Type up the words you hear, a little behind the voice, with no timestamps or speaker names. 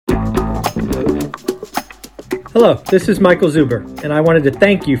Hello, this is Michael Zuber, and I wanted to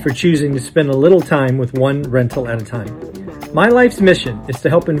thank you for choosing to spend a little time with one rental at a time. My life's mission is to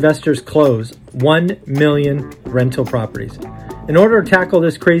help investors close 1 million rental properties. In order to tackle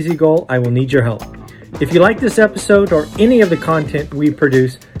this crazy goal, I will need your help. If you like this episode or any of the content we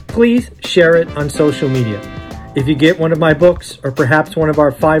produce, please share it on social media. If you get one of my books or perhaps one of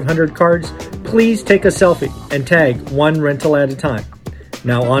our 500 cards, please take a selfie and tag one rental at a time.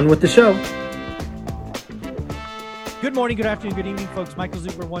 Now on with the show. Good morning, good afternoon, good evening, folks. Michael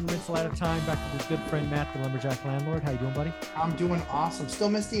Zuber, one rental at a time. Back with his good friend Matt, the Lumberjack Landlord. How you doing, buddy? I'm doing awesome.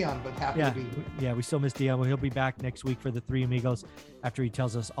 Still miss Dion, but happy to be here. Yeah, we still miss Dion. Well, he'll be back next week for the Three Amigos after he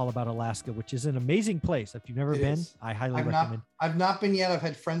tells us all about Alaska, which is an amazing place. If you've never been, I highly recommend. I've not been yet. I've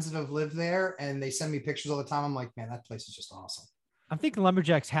had friends that have lived there, and they send me pictures all the time. I'm like, man, that place is just awesome. I'm thinking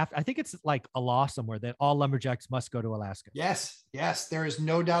lumberjacks I think it's like a law somewhere that all lumberjacks must go to Alaska. Yes. There is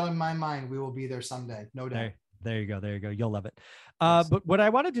no doubt in my mind we will be there someday. No doubt. There you go. You'll love it. But what I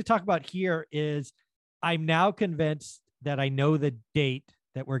wanted to talk about here is I'm now convinced that I know the date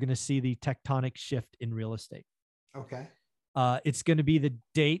that we're going to see the tectonic shift in real estate. Okay. It's going to be the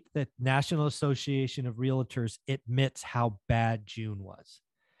date that National Association of Realtors admits how bad June was.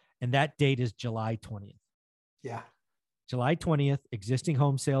 And that date is July 20th. Yeah. July 20th, existing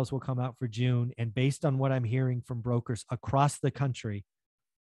home sales will come out for June. And based on what I'm hearing from brokers across the country,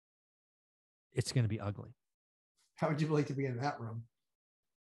 it's going to be ugly. How would you like to be in that room?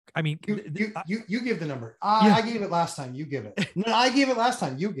 I mean, you give the number. I gave it last time. You give it. No, I gave it last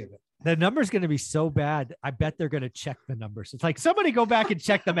time. You give it. The number's going to be so bad. I bet they're going to check the numbers. It's like, somebody go back and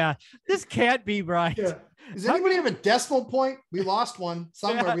check the math. This can't be right. Yeah. Does anybody have a decimal point? We lost one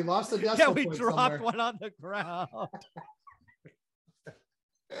somewhere. Yeah. We lost a decimal point. Yeah, we dropped one on the ground.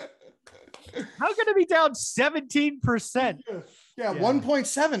 How can it be down 17%? Yeah,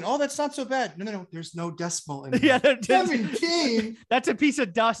 1.7. Oh, that's not so bad. No. There's no decimal in it. Yeah, 17. That's a piece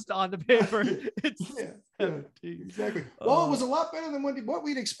of dust on the paper. It's exactly. Well, it was a lot better than what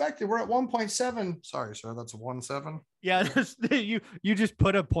we'd expected. We're at 1.7. Sorry, sir. That's a 1.7. Yeah, you just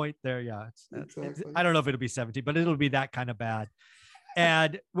put a point there. Yeah, exactly. I don't know if it'll be 17, but it'll be that kind of bad.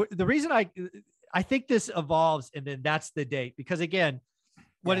 And the reason I think this evolves, and then that's the date, because again,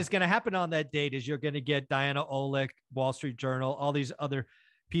 what is going to happen on that date is you're going to get Diana Olick, Wall Street Journal, all these other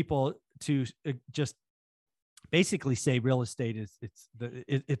people to just basically say real estate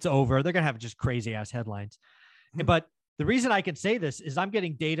it's over. They're going to have just crazy ass headlines. Mm-hmm. But the reason I can say this is I'm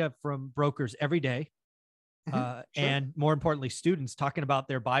getting data from brokers every day. Sure. And more importantly, students talking about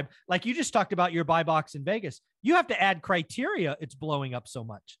their buy. Like you just talked about your buy box in Vegas. You have to add criteria. It's blowing up so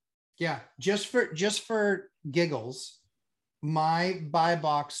much. Yeah. Just for giggles. My buy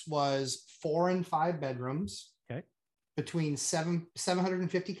box was 4 and 5 bedrooms. Okay. Between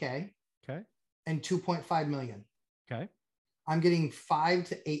 750K. Okay. And 2.5 million. Okay. I'm getting 5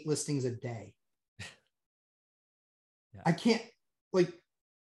 to 8 listings a day. Yeah. I can't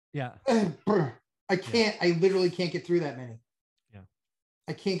I literally can't get through that many. Yeah.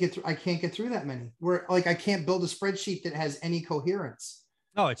 I can't get through that many. I can't build a spreadsheet that has any coherence.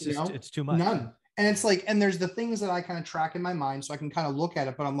 No, it's too much. None. And it's like, and there's the things that I kind of track in my mind so I can kind of look at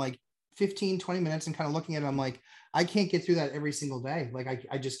it, but I'm like 15, 20 minutes and kind of looking at it. I'm like, I can't get through that every single day. Like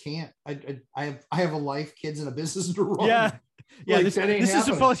I just can't. I have a life, kids, and a business to run. Yeah. Yeah. Like, this is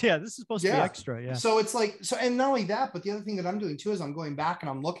supposed to be extra. Yeah. So it's like, and not only that, but the other thing that I'm doing too is I'm going back and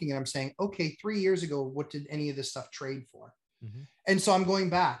I'm looking and I'm saying, okay, 3 years ago, what did any of this stuff trade for? Mm-hmm. And so I'm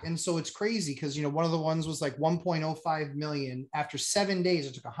going back. And so it's crazy because, one of the ones was like 1.05 million. After 7 days,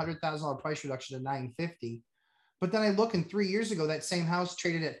 it took $100,000 price reduction to 950. But then I look, and 3 years ago, that same house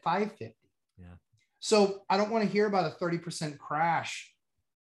traded at 550. Yeah. So I don't want to hear about a 30% crash,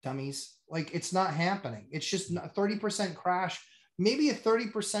 dummies. Like it's not happening. It's just a 30% crash, maybe a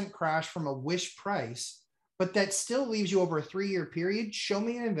 30% crash from a wish price, but that still leaves you over a 3-year period. Show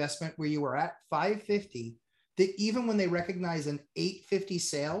me an investment where you were at 550. That even when they recognize an 850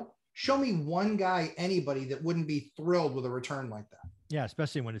 sale, show me one guy, anybody that wouldn't be thrilled with a return like that. Yeah.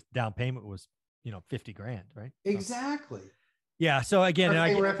 Especially when its down payment was, $50,000, right? Exactly. Yeah. So again, if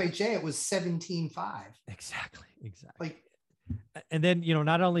they were FHA, it was 17.5. Exactly. And then,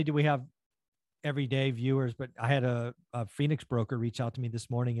 not only do we have everyday viewers, but I had a Phoenix broker reach out to me this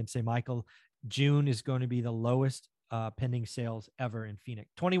morning and say, Michael, June is going to be the lowest pending sales ever in Phoenix.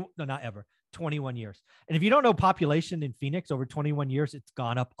 21 years. And if you don't know population in Phoenix over 21 years, it's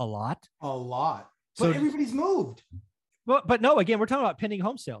gone up a lot. But so everybody's moved. But no, again, we're talking about pending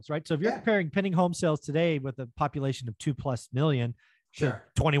home sales, right? So if you're comparing pending home sales today with a population of 2+ million, sure.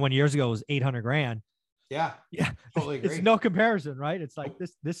 21 years ago was 800 grand. Yeah. Yeah. Totally agree. It's no comparison, right? It's like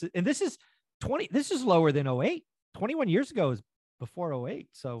this is This is lower than 08. 21 years ago is before 08.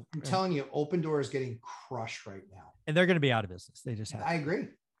 So I'm telling you, Opendoor is getting crushed right now. And they're going to be out of business. They just have. I agree.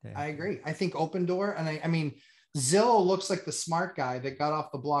 I think Opendoor, and I mean, Zillow looks like the smart guy that got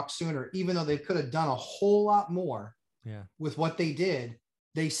off the block sooner, even though they could have done a whole lot more with what they did.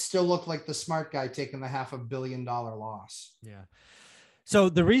 They still look like the smart guy taking the $500 million loss. Yeah. So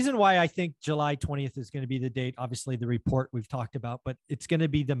the reason why I think July 20th is going to be the date, obviously the report we've talked about, but it's going to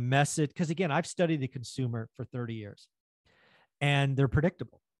be the message. Because again, I've studied the consumer for 30 years and they're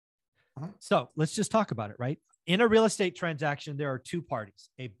predictable. So let's just talk about it, right? In a real estate transaction, there are two parties,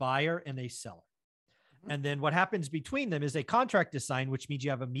 a buyer and a seller. And then what happens between them is a contract is signed, which means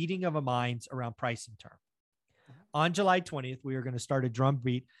you have a meeting of the minds around price and term. On July 20th, we are going to start a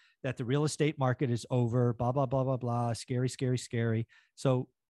drumbeat that the real estate market is over, blah, blah, blah, blah, blah, scary, scary, scary. So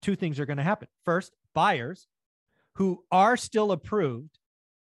two things are going to happen. First, buyers who are still approved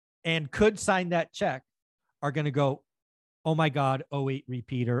and could sign that check are going to go, oh my God, 08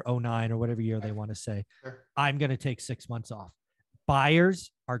 repeat or 09 or whatever year they want to say. I'm going to take 6 months off.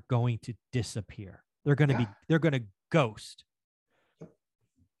 Buyers are going to disappear. They're going to ghost.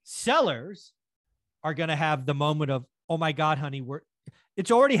 Sellers are going to have the moment of, oh my God, honey,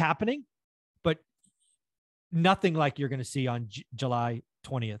 it's already happening, but nothing like you're going to see on July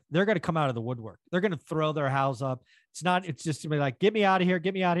 20th. They're going to come out of the woodwork. They're going to throw their house up. It's just going to be like, get me out of here.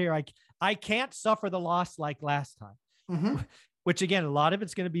 Get me out of here. I can't suffer the loss like last time, which again, a lot of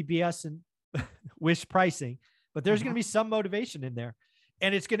it's going to be BS and wish pricing, but there's going to be some motivation in there.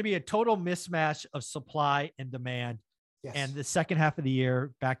 And it's going to be a total mismatch of supply and demand. Yes. And the second half of the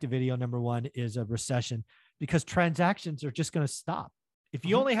year, back to video number 1, is a recession because transactions are just going to stop. If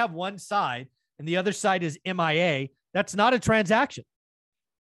you only have one side and the other side is MIA, that's not a transaction.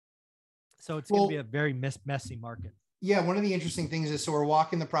 So it's going to be a very messy market. Yeah. One of the interesting things is, so we're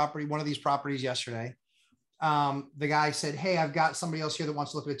walking the property, one of these properties yesterday. The guy said, hey, I've got somebody else here that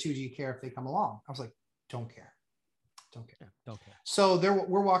wants to look at a 2G care if they come along. I was like, don't care. Don't care. Don't care. So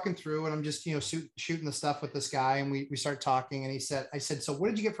we're walking through and I'm just, shooting the stuff with this guy. And we start talking and I said, so what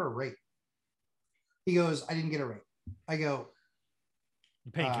did you get for a rate? He goes, I didn't get a rate. I go,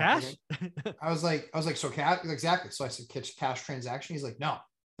 you paying cash? I was like, so cash? Exactly. So I said, cash transaction. He's like, no.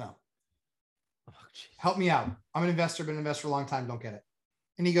 Oh, help me out. I'm an investor, been an investor for a long time. Don't get it.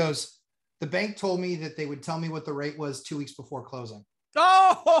 And he goes, the bank told me that they would tell me what the rate was 2 weeks before closing.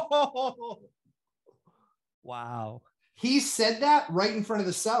 Oh, wow. He said that right in front of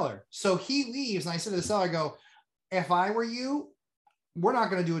the seller. So he leaves. And I said to the seller, I go, if I were you, we're not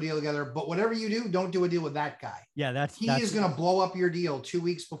going to do a deal together, but whatever you do, don't do a deal with that guy. Yeah, he is going to blow up your deal 2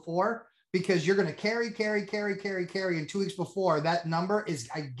 weeks before because you're going to carry. And 2 weeks before, that number is,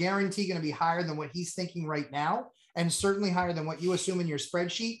 I guarantee, going to be higher than what he's thinking right now. And certainly higher than what you assume in your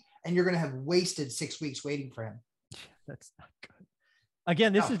spreadsheet. And you're going to have wasted 6 weeks waiting for him. That's not good.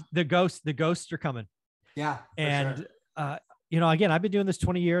 Again, this is the ghost. The ghosts are coming. Yeah. And, sure. Again, I've been doing this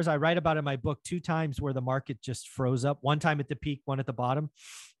 20 years. I write about it in my book 2 times where the market just froze up, one time at the peak, one at the bottom.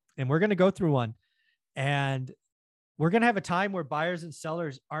 And we're going to go through one. And we're going to have a time where buyers and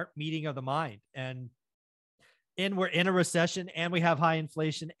sellers aren't meeting of the mind. And we're in a recession and we have high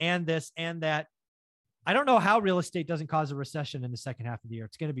inflation and this and that. I don't know how real estate doesn't cause a recession in the second half of the year.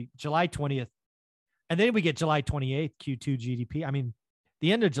 It's going to be July 20th. And then we get July 28th, Q2 GDP. I mean,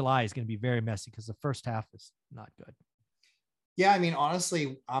 the end of July is going to be very messy because the first half is not good. Yeah. I mean,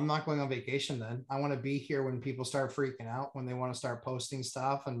 honestly, I'm not going on vacation then. I want to be here when people start freaking out, when they want to start posting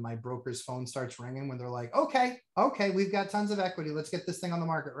stuff and my broker's phone starts ringing when they're like, okay, we've got tons of equity. Let's get this thing on the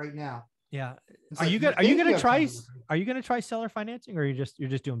market right now. Yeah. Are you going to try seller financing or you're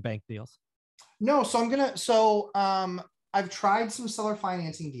just doing bank deals? No. I've tried some seller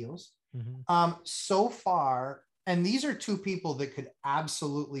financing deals. So far, and these are 2 people that could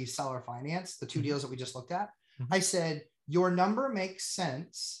absolutely seller finance the 2 deals that we just looked at. I said, your number makes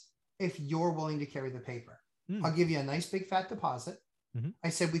sense if you're willing to carry the paper. I'll give you a nice big fat deposit. I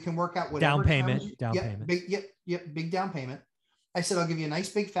said, we can work out whatever down payment. Big down payment. I said, I'll give you a nice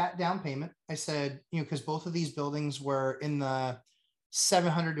big fat down payment. I said, because both of these buildings were in the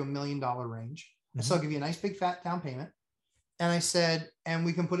 $700,000 to $1 million range. So I'll give you a nice big fat down payment. And I said, and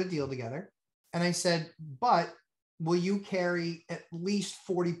we can put a deal together. And I said, but will you carry at least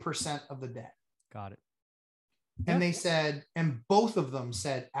 40% of the debt? Got it. And they said, and both of them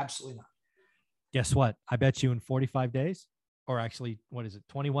said, absolutely not. Guess what? I bet you in 45 days, or actually,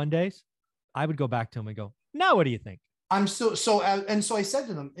 21 days, I would go back to them and go, now what do you think? So I said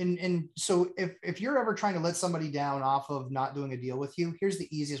to them, and so if you're ever trying to let somebody down off of not doing a deal with you, here's the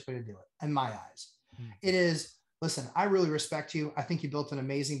easiest way to do it in my eyes. It is, listen, I really respect you. I think you built an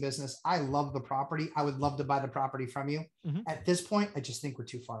amazing business. I love the property. I would love to buy the property from you. Mhm. At this point, I just think we're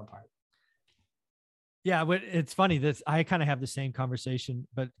too far apart. Yeah, but it's funny that I kind of have the same conversation,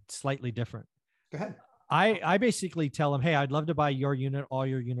 but slightly different. Go ahead. I basically tell them, hey, I'd love to buy your unit, all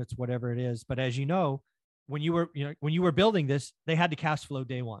your units, whatever it is. But as you know, when you were building this, they had to cash flow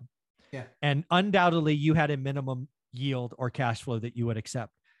day one. Yeah. And undoubtedly you had a minimum yield or cash flow that you would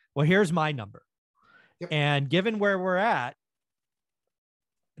accept. Well, here's my number. Yep. And given where we're at,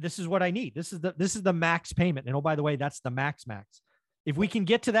 this is what I need. This is the max payment. And oh, by the way, that's the max. If we can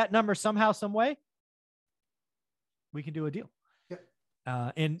get to that number somehow, some way, we can do a deal. Yep.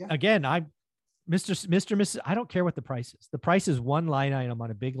 Again, Mrs. I don't care what the price is. The price is one line item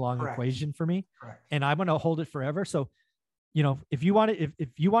on a big, long Correct. equation for me. Correct. And I'm going to hold it forever. So, if you want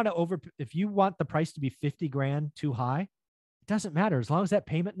the price to be 50 grand too high, it doesn't matter. As long as that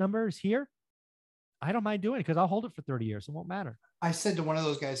payment number is here, I don't mind doing it because I'll hold it for 30 years. It won't matter. I said to one of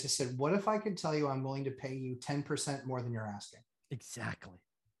those guys, I said, what if I could tell you I'm willing to pay you 10% more than you're asking? Exactly.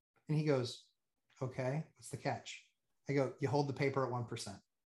 And he goes, okay, what's the catch? I go, you hold the paper at 1%.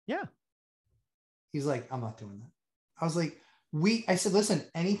 Yeah. He's like, I'm not doing that. I was like, I said, listen,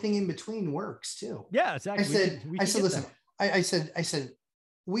 anything in between works too. Yeah, exactly. I said, listen, I said,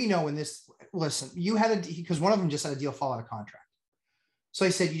 we know in this, listen, you had because one of them just had a deal fall out of contract. So I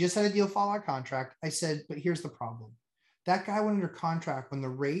said, you just had a deal fall out of contract. I said, but here's the problem. That guy went under contract when the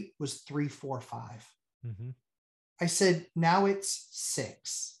rate was 3.45. Mm-hmm. I said, now it's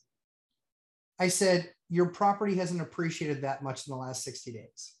 6. I said, your property hasn't appreciated that much in the last 60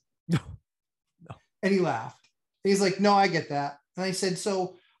 days. No. And he laughed. He's like, no, I get that. And I said,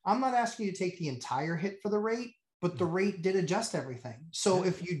 so I'm not asking you to take the entire hit for the rate, but the rate did adjust everything. So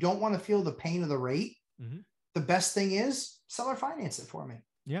if you don't want to feel the pain of the rate, mm-hmm. the best thing is seller finance it for me.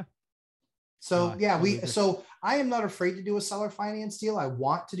 Yeah. So so I am not afraid to do a seller finance deal. I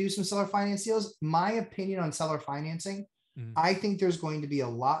want to do some seller finance deals. My opinion on seller financing, I think there's going to be a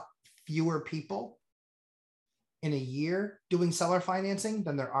lot fewer people in a year doing seller financing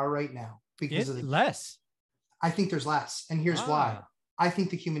than there are right now because of less. I think there's less. And here's why. I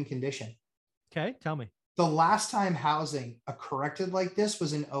think the human condition. Okay. Tell me. The last time housing corrected like this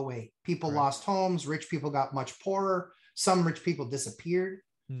was in 2008. People lost homes. Rich people got much poorer. Some rich people disappeared.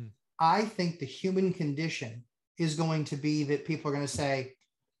 I think the human condition is going to be that people are going to say,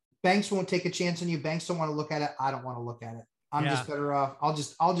 banks won't take a chance on you. Banks don't want to look at it. I don't want to look at it. I'm just better off. I'll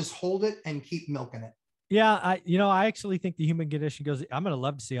just hold it and keep milking it. Yeah. I actually think the human condition goes, I'm going to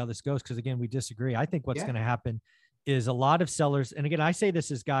love to see how this goes. Cause again, we disagree. I think what's going to happen is a lot of sellers. And again, I say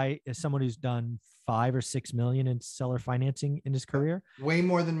this as someone who's done 5 or 6 million in seller financing in his career. Way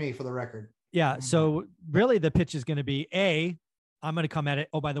more than me for the record. Yeah. So really the pitch is going to be I'm going to come at it.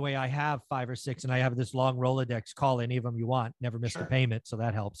 Oh, by the way, I have 5 or 6 and I have this long Rolodex. Call any of them you want. Never missed a payment. So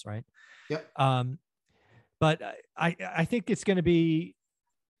that helps. Right. Yep. But I think it's going to be,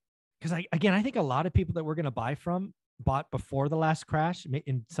 because I think a lot of people that we're going to buy from bought before the last crash,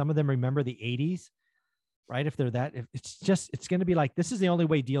 and some of them remember the 80s, right? If it's going to be like, this is the only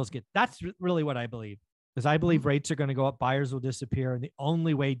way deals get, that's really what I believe, because I believe rates are going to go up, buyers will disappear. And the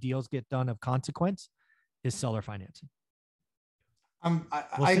only way deals get done of consequence is seller financing.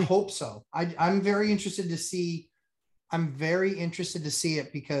 I hope so. I'm very interested to see. I'm very interested to see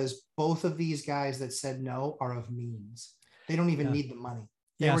it because both of these guys that said no are of means. They don't even need the money.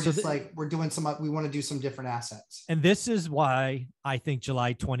 They were just like, we're doing we want to do some different assets. And this is why I think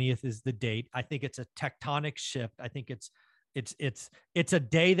July 20th is the date. I think it's a tectonic shift. I think it's a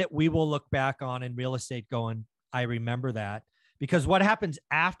day that we will look back on in real estate going, I remember that. Because what happens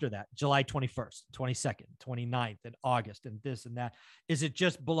after that, July 21st, 22nd, 29th, and August, and this and that, is it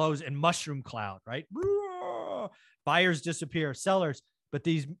just blows in mushroom cloud, right? Buyers disappear, sellers, but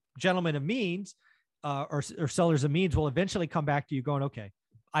these gentlemen of means or sellers of means will eventually come back to you going, okay,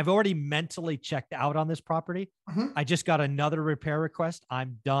 I've already mentally checked out on this property. I just got another repair request.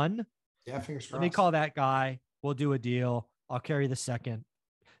 I'm done. Yeah, fingers crossed. Let me call that guy. We'll do a deal. I'll carry the second.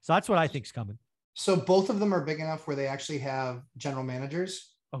 So that's what I think's coming. So both of them are big enough where they actually have general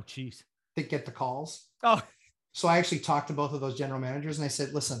managers. Oh, geez. That get the calls. Oh. So I actually talked to both of those general managers and I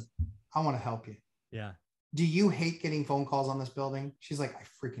said, listen, I want to help you. Yeah. Do you hate getting phone calls on this building? She's like, I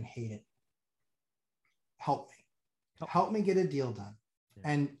freaking hate it. Help me. Help me get a deal done.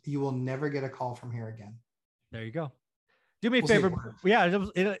 Yeah. And you will never get a call from here again. There you go. Do me a favor. Yeah.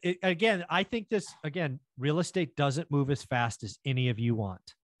 Again, I think real estate doesn't move as fast as any of you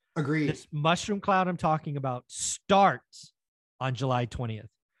want. Agreed. This mushroom cloud I'm talking about starts on July 20th.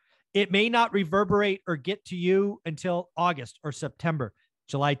 It may not reverberate or get to you until August or September.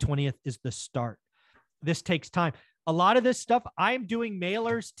 July 20th is the start. this takes time. A lot of this stuff, I'm doing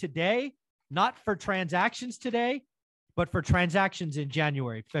mailers today, not for transactions today, but for transactions in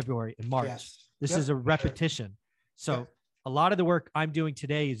January, February, and March. Yes. This is a repetition. So a lot of the work I'm doing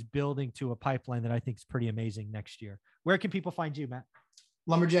today is building to a pipeline that I think is pretty amazing next year. Where can people find you, Matt?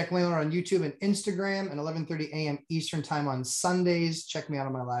 Lumberjack Landlord on YouTube and Instagram, and 11:30 a.m. Eastern time on Sundays. Check me out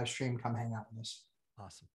on my live stream. Come hang out with us. Awesome.